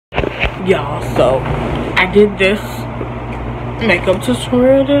y'all, so I did this makeup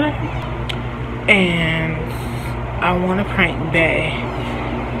tutorial today, and I want to prank Bae,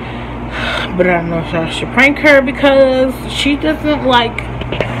 but I don't know if I should prank her because she doesn't like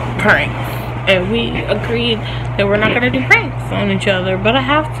pranks, and we agreed that we're not going to do pranks on each other, but I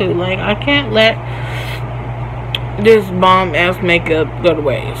have to. Like, I can't let this bomb ass makeup go to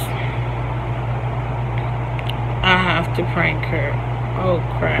waste. I have to prank her. Oh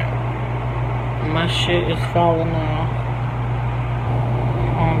crap, my shit is falling off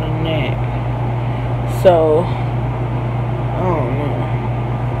on the neck, so I don't know.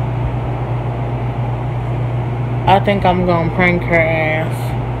 I think I'm gonna prank her ass.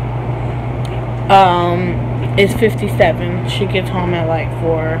 It's 57. She gets home at like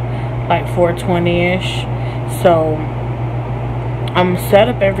 4:20ish. So I'm set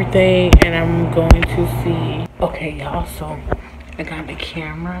up everything, and I'm going to see. Okay, y'all. So I got the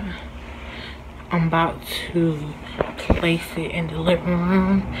camera. I'm about to place it in the living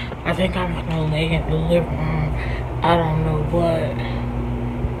room. I think I'm gonna lay in the living room. I don't know what.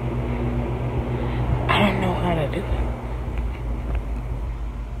 I don't know how to do it.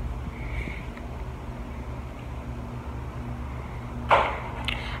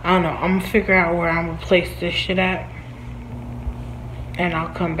 I don't know. I'm gonna figure out where I'm gonna place this shit at, and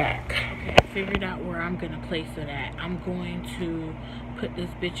I'll come back. Okay, I figured out where I'm gonna place it at. I'm going to put this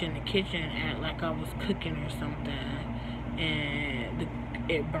bitch in the kitchen at like I was cooking or something, and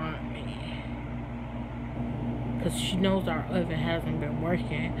it burnt me. Cause she knows our oven hasn't been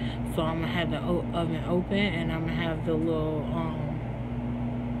working, so I'm gonna have the oven open, and I'm gonna have the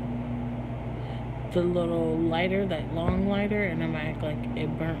little lighter, that long lighter, and I'm gonna act like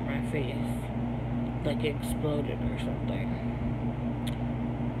it burnt my face, like it exploded or something.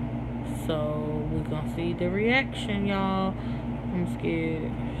 So we're gonna see the reaction, y'all. I'm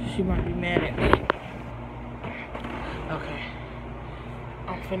scared. She might be mad at me. Okay,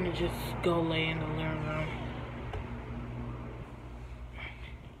 I'm finna just go lay in the living room.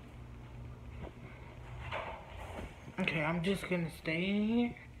 Okay, I'm just gonna stay in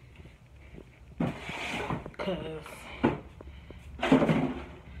here, cause I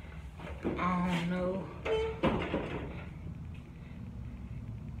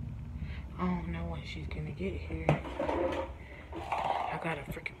don't know when she's gonna get here. I gotta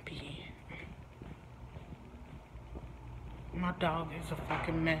freaking pee. My dog is a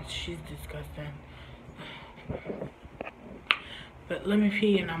fucking mess. She's disgusting. But let me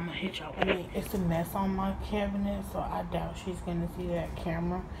pee, and I'm gonna hit y'all. I mean, it's a mess on my cabinet, so I doubt she's gonna see that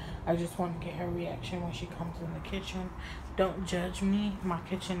camera. I just want to get her reaction when she comes in the kitchen. Don't judge me. My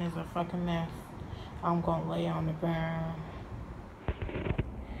kitchen is a fucking mess. I'm gonna lay on the ground.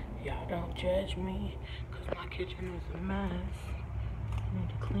 Y'all don't judge me, because my kitchen is a mess. I need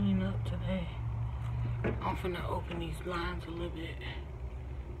to clean up today. I'm finna open these blinds a little bit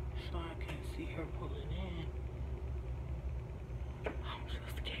so I can see her pulling in. I'm so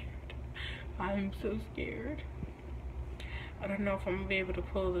scared. I am so scared. I don't know if I'm gonna be able to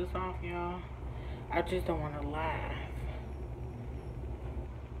pull this off, y'all. I just don't want to laugh.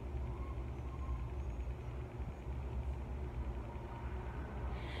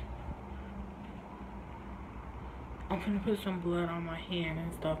 I'm gonna put some blood on my hand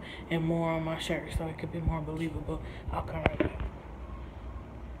and stuff, and more on my shirt so it could be more believable. I'll come right back.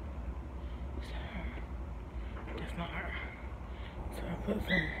 Is that her? That's not her. So I put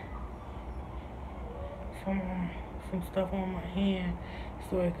some stuff on my hand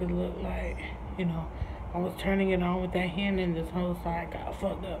so it could look like, you know, I was turning it on with that hand, and this whole side got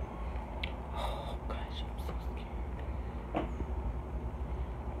fucked up. Oh gosh, I'm so scared.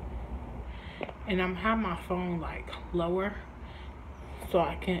 And I'm having my phone like lower so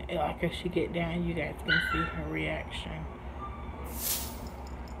I can, like, if she get down, you guys can see her reaction.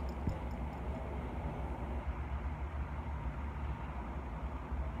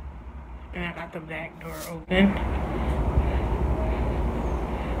 And I got the back door open.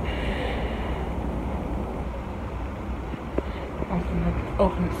 I'm gonna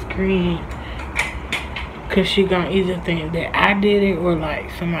open the screen, cause she gonna either think that I did it or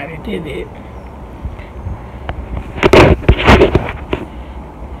like somebody did it.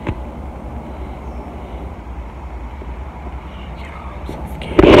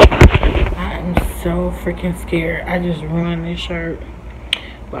 So freaking scared. I just ruined this shirt,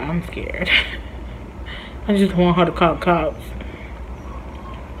 but I'm scared. I just want her to call cops,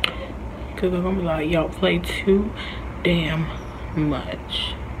 cause they're gonna be like, y'all play too damn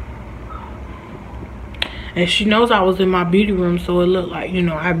much. And she knows I was in my beauty room, so it looked like, you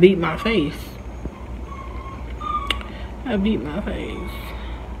know, I beat my face. I beat my face.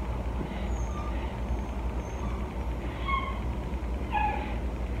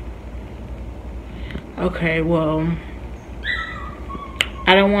 Okay, well,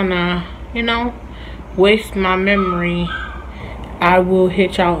 I don't want to, you know, waste my memory. I will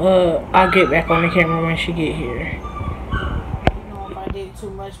hit y'all up. I'll get back on the camera when she get here. I don't know if I did too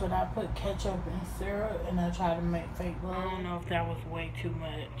much, but I put ketchup and syrup and I tried to make fake blood. I don't know if that was way too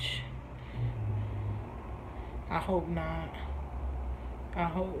much. I hope not. I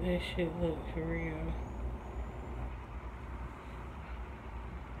hope this shit looks real.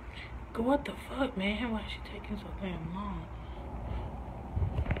 What the fuck, man? Why is she taking so damn long?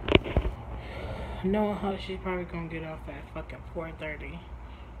 Knowing her, she's probably gonna get off at fucking 4:30.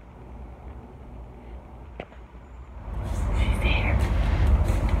 She's there.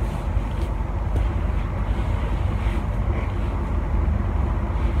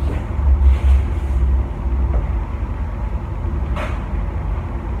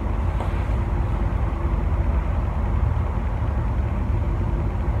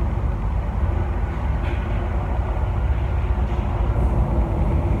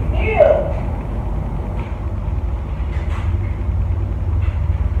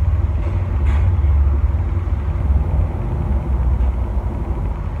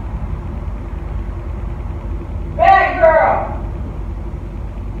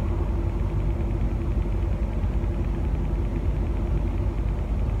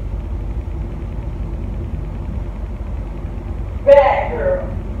 Bad girl.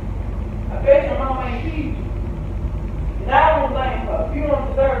 I bet your mama ain't feed you. And I don't blame her. You don't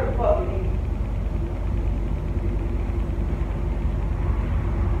deserve to fucking eat.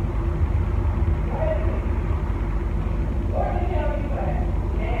 Where the hell are you at?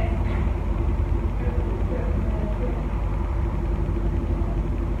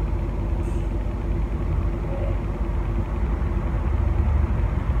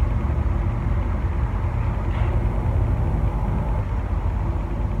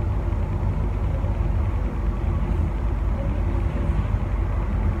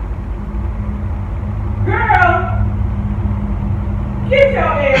 Get your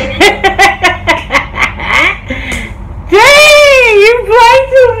ass. Dang, you play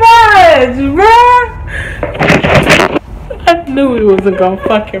too much, bruh. I knew it wasn't gonna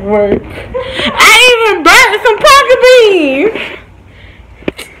fucking work. I even burnt some pocket beans.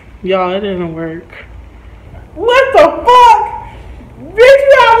 Y'all, it didn't work. What the fuck? Bitch,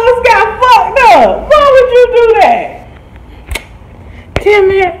 you almost got fucked up. Why would you do that?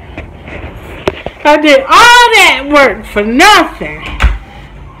 Damn it. I did all that work for nothing.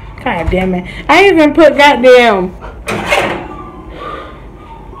 God damn it. I even put goddamn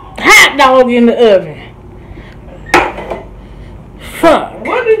hot dog in the oven. Fuck.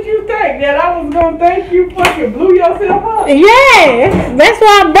 What did you think? That I was gonna think you fucking blew yourself up? Yes. That's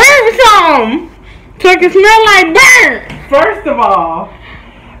why I burned some. So it can smell like burnt. First of all,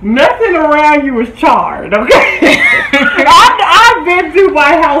 nothing around you is charred, okay? I've been through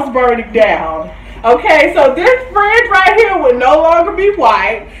my house burning down. Okay, so this fridge right here would no longer be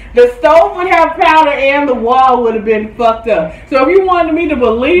white. The stove would have powder and the wall would have been fucked up. So if you wanted me to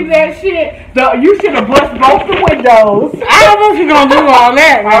believe that shit, you should have bust both the windows. I don't know if you're gonna do all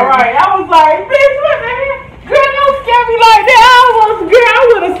that, man. Alright, I was like, bitch, what the hell? Girl, don't scare me like that. I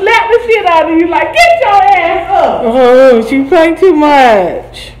would have slapped the shit out of you. Like, get your ass up. Oh, she played too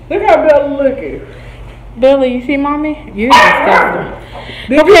much. Look how Bella looking. Billy, you see mommy? You disgusting.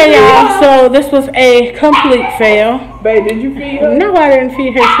 Okay, y'all, so this was a complete fail. Babe, did you feed her? No, I didn't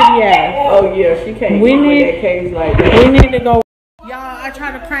feed her shitty ass. Oh, yeah, she can't eat in that cage like that. We need to go. Y'all, I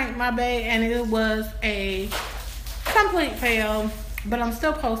tried to prank my babe, and it was a complete fail, but I'm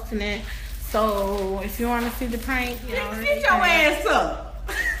still posting it. So, if you want to see the prank, y'all. Get your ass up.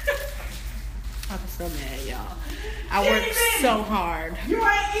 I'm so mad, y'all. I worked so hard. You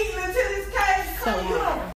ain't eating until this cage so hard.